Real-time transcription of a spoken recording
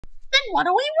Then what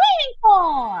are we waiting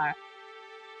for?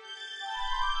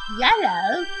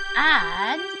 Yellow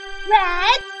and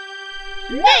red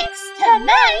mix to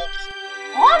make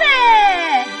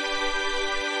orange.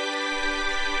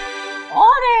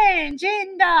 Orange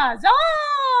in the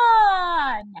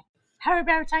zone. How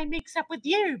about I mix up with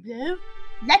you, Blue?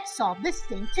 Let's solve this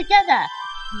thing together.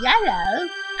 Yellow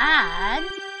and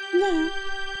blue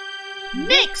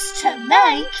mix to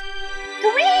make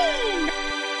green.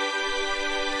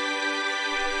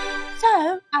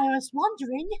 So, I was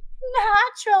wondering,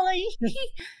 naturally,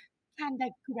 can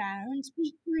the ground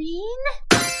be green?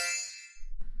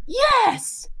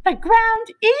 Yes, the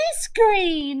ground is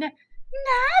green.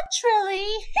 Naturally.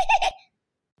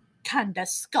 Can the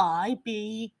sky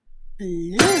be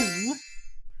blue?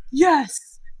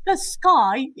 Yes, the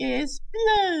sky is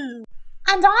blue.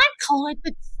 And I colored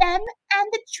the stem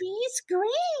and the trees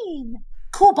green.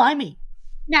 Cool by me.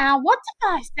 Now, what if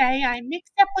I say I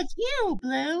mixed up with you,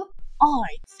 Blue?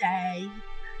 I'd say,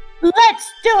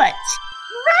 let's do it.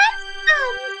 Red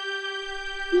and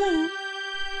blue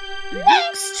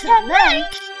mix to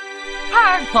make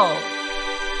purple.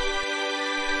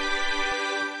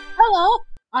 Hello,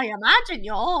 I imagine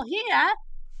you're all here.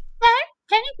 So,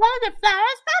 can you color the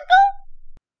flowers purple,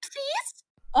 please?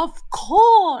 Of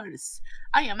course.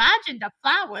 I imagine the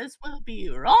flowers will be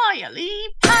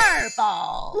royally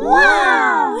purple.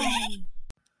 Wow!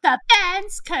 The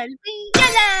fence could be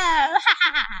yellow.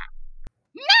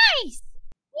 Nice!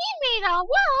 We made our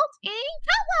world in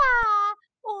color.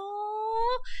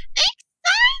 Oh,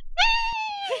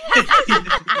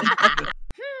 exciting!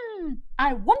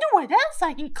 I wonder what else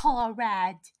I can color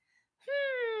red.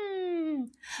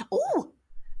 Oh,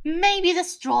 maybe the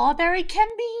strawberry can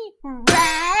be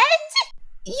red?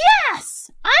 Yes!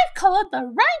 I've colored the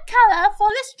right color for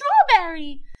the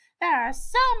strawberry. There are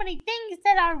so many things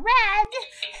that are red.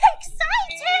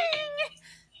 Exciting!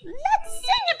 Let's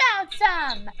sing about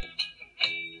some.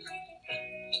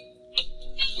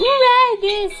 Red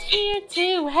is here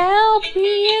to help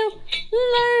you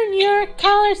learn your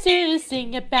colors to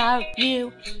sing about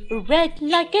you. Red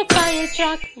like a fire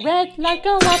truck, red like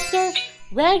a lobster.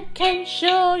 Red can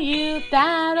show you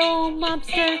that old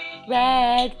mobster.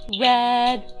 Red,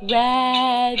 red,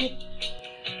 red.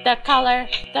 The color,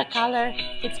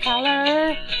 it's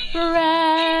color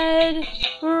red.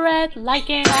 Red like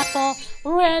an apple,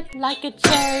 red like a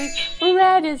cherry.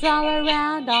 Red is all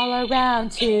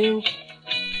around today.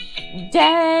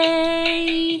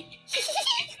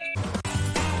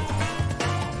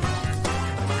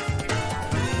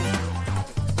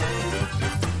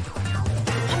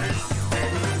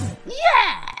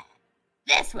 Yeah!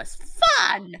 This was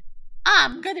fun!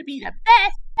 I'm gonna be the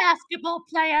best basketball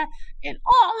player in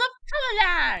all of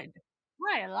Colorland!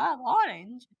 I love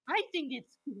orange. I think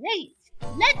it's great.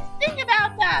 Let's sing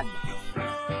about them!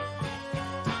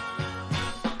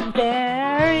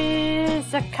 There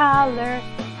is a color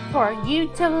for you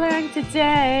to learn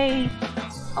today.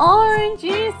 Orange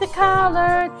is the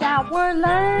color that we're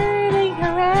learning,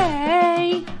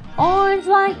 hooray! Orange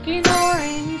like an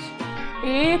orange,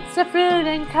 it's a fruit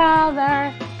and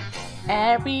color.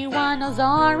 Everyone knows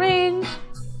orange.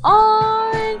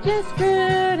 Orange is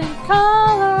fruit and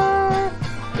color.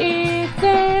 It's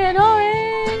an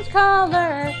orange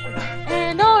color,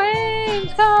 an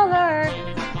orange color.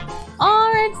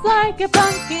 Orange like a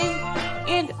pumpkin,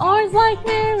 and orange like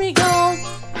marigold.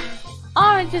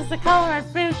 Orange is the color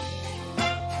of fruit.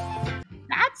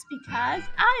 That's because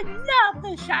I love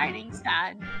the shining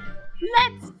sun.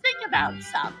 Let's think about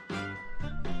some.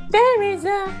 There is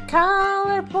a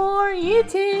color for you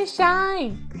to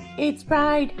shine. It's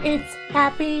bright, it's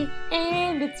happy,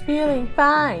 and it's feeling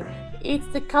fine. It's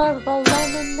the color of a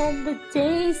lemon and the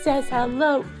day says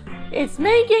hello. It's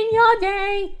making your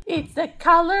day. It's the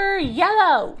color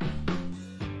yellow.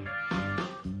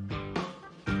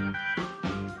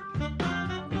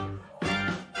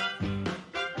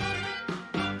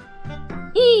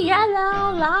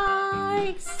 Yellow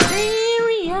like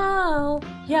cereal.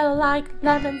 Yellow like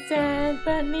lemons and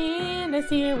bananas.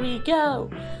 Here we go.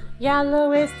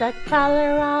 Yellow is the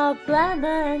color of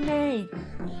lemonade.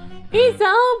 It's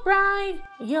so bright,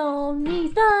 you'll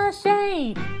need the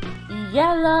shade.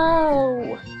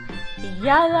 Yellow,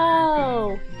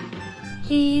 yellow.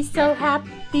 He's so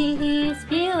happy, he's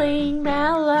feeling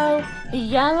mellow.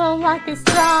 Yellow like a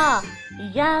straw,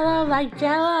 yellow like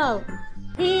jello.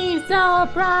 He's so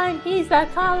bright, he's the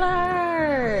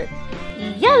color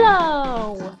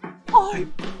yellow.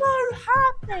 I'm so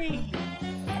happy.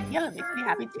 And yellow makes me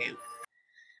happy too.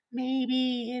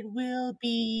 Maybe it will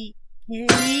be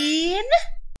green?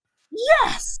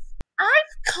 Yes!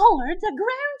 I've colored the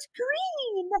ground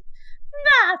green.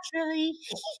 Naturally.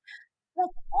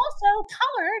 Let's also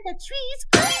color the trees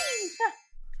green.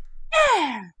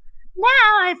 There!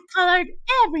 Now I've colored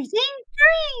everything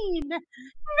green.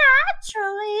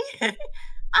 Naturally.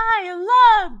 I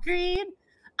love green.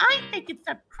 I think it's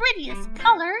the prettiest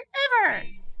color ever.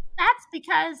 That's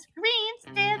because green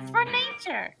stands for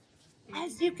nature.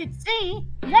 As you can see,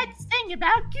 let's sing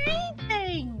about green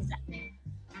things.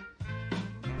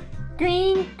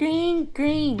 Green, green,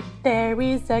 green, there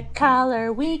is a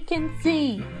color we can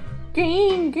see.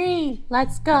 Green, green,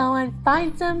 let's go and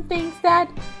find some things that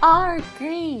are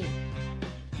green.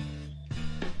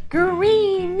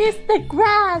 Green is the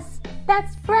grass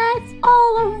that spreads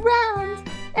all around,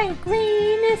 and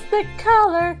green is the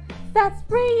color that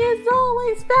spring is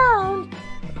always found.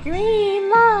 Green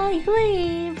like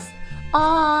leaves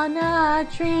on a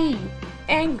tree,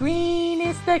 and green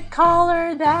is the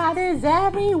color that is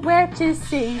everywhere to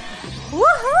see.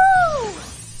 Woohoo!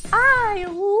 I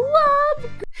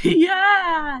love green.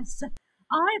 Yes!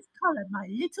 I've colored my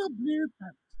little blue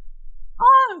boat.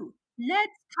 Oh,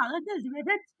 let's color this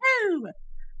river too.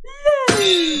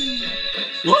 Blue!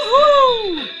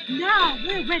 Woohoo! Now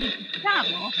we're ready to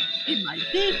travel in my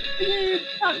big blue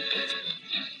boat.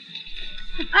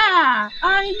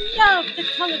 I love the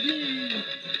color blue.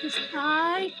 The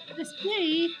sky, the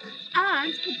sea,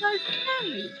 and the boat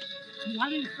too.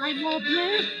 Want to find more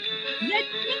blue?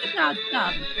 Let's think about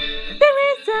some. There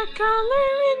is a color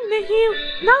in the hue,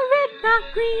 not red, not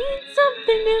green,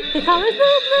 something new. The color's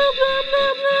blue, blue, blue,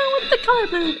 blue, blue, with the color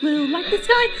blue, blue, like the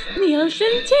sky and the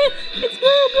ocean too. It's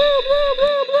blue, blue, blue,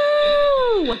 blue,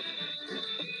 blue.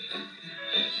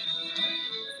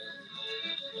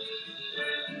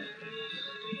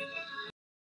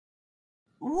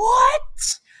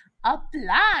 What? A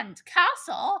bland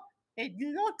castle? It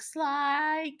looks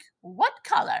like what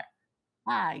color?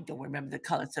 I don't remember the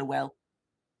color so well.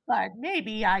 But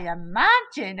maybe I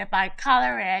imagine if I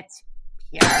color it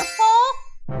purple?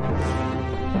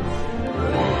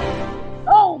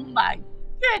 Oh my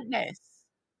goodness!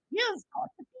 You've got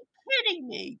to be kidding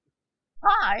me!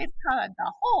 I've colored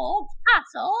the whole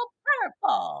castle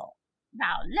purple.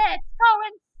 Now let's go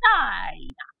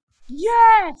inside.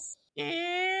 Yes!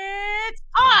 It's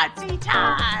party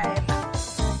time!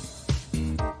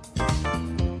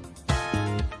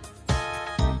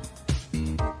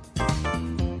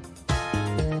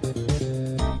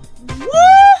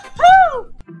 Woohoo!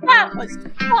 That was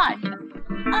fun!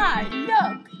 I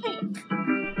love pink.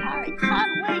 I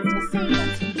can't wait to see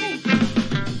what's pink.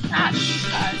 That's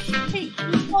because pink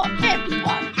is for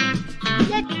everyone.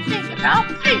 Let's think about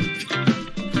pink.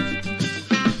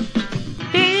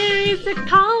 There's a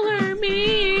color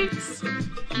mix.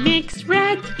 Mix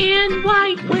red and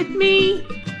white with me.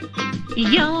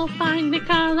 You'll find the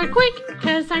color quick,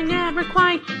 'cause I never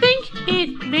quite think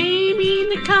it may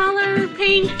be the color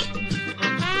pink.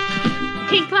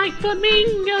 Pink like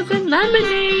flamingos and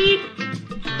lemonade.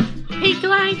 Pink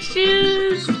like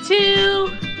shoes too.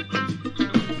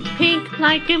 Pink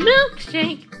like a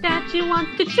milkshake that you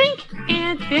want to drink.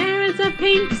 And there is a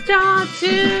pink straw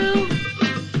too.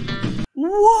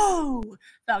 Whoa!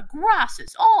 The grass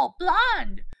is all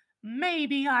blonde.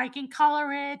 Maybe I can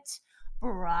color it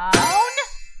brown?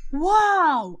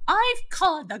 Wow! I've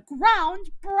colored the ground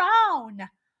brown.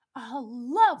 A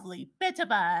lovely bit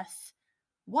of earth.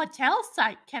 What else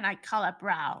can I color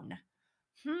brown?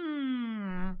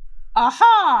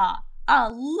 Aha! A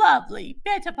lovely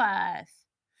bit of earth.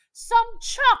 Some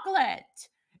chocolate.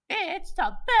 It's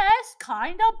the best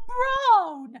kind of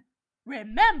brown.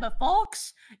 Remember,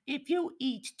 folks, if you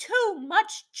eat too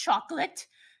much chocolate,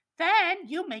 then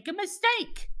you make a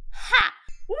mistake. Ha!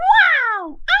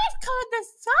 Wow! I've colored the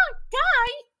sky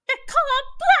the color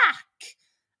black.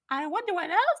 I wonder what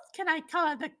else can I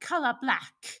color the color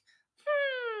black?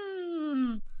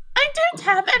 I don't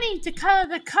have any to color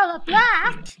the color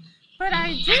black, but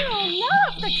I do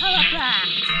love the color black.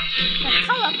 The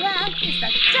color black is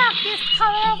the darkest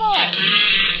color of all.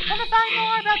 Want to find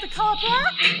more about the color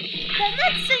black? Then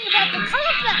let's sing about the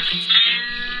color black.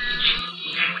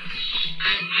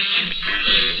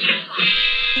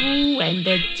 When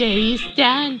the day is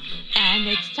done and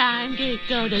it's time to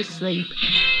go to sleep,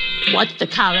 what's the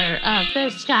color of the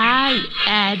sky?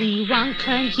 Anyone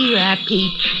can hear a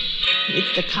peep.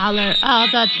 It's the color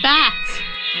of a bat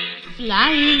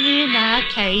flying in a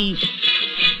cave.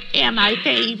 And my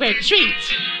favorite treat,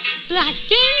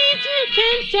 blackberries you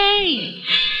can say.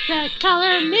 The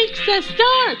color makes us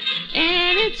dark,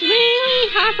 and it's really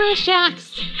hard for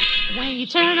shacks. When you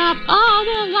turn up all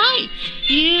the lights,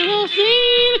 you will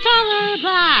see the color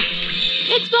black.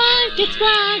 It's black, it's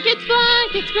black, it's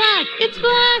black, it's black, it's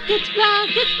black, it's black,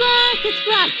 it's black, it's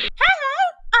black. Hello!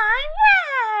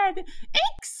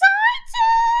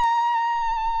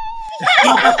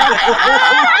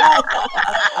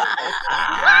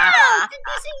 Wow! Did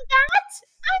you see that?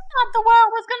 I thought the world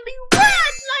was going to be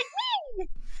red like me.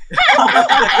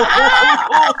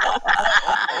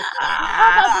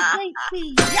 How about the great be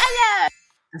yellow?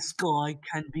 The sky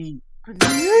can be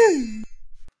Blue,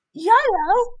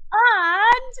 yellow,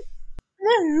 and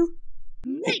blue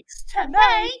mixed to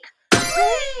make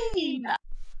green.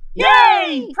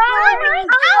 Yay! Primary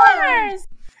colors!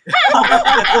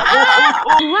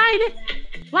 White,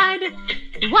 white,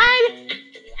 white,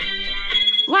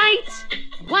 white,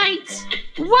 white,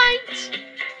 white.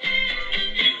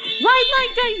 White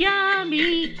like a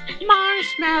yummy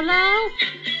marshmallow.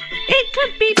 It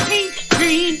could be pink,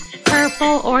 green,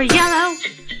 purple, or yellow.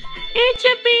 It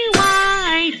should be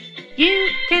white. You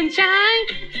can shine.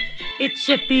 It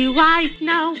should be white.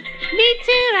 No need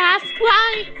to ask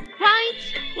why. White,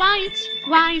 white,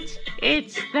 white.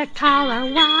 It's the color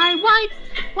white, white,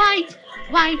 white,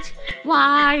 white.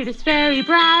 White is very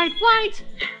bright. White,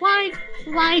 white,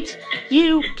 white.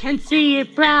 You can see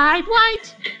it bright.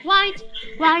 White, white,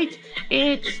 white.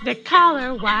 It's the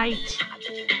color white.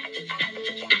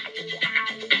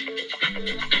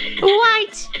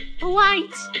 White,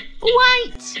 white,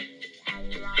 white.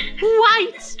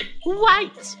 White,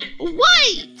 white,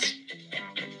 white.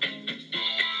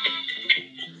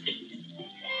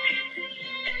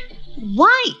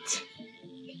 White.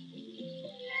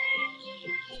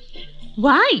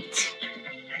 White.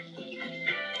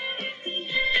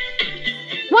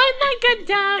 White like a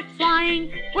dove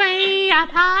flying way up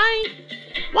high.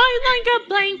 White like a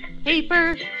blank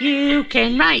paper you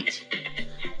can write.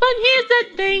 But here's the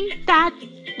thing that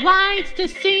white's to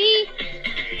see.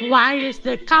 White is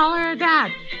the color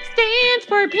that stands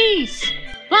for peace.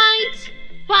 White,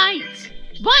 white,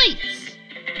 white.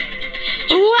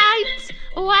 White,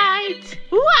 white,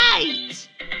 white.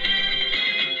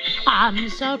 I'm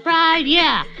so bright,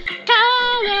 yeah.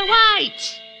 Color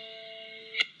white.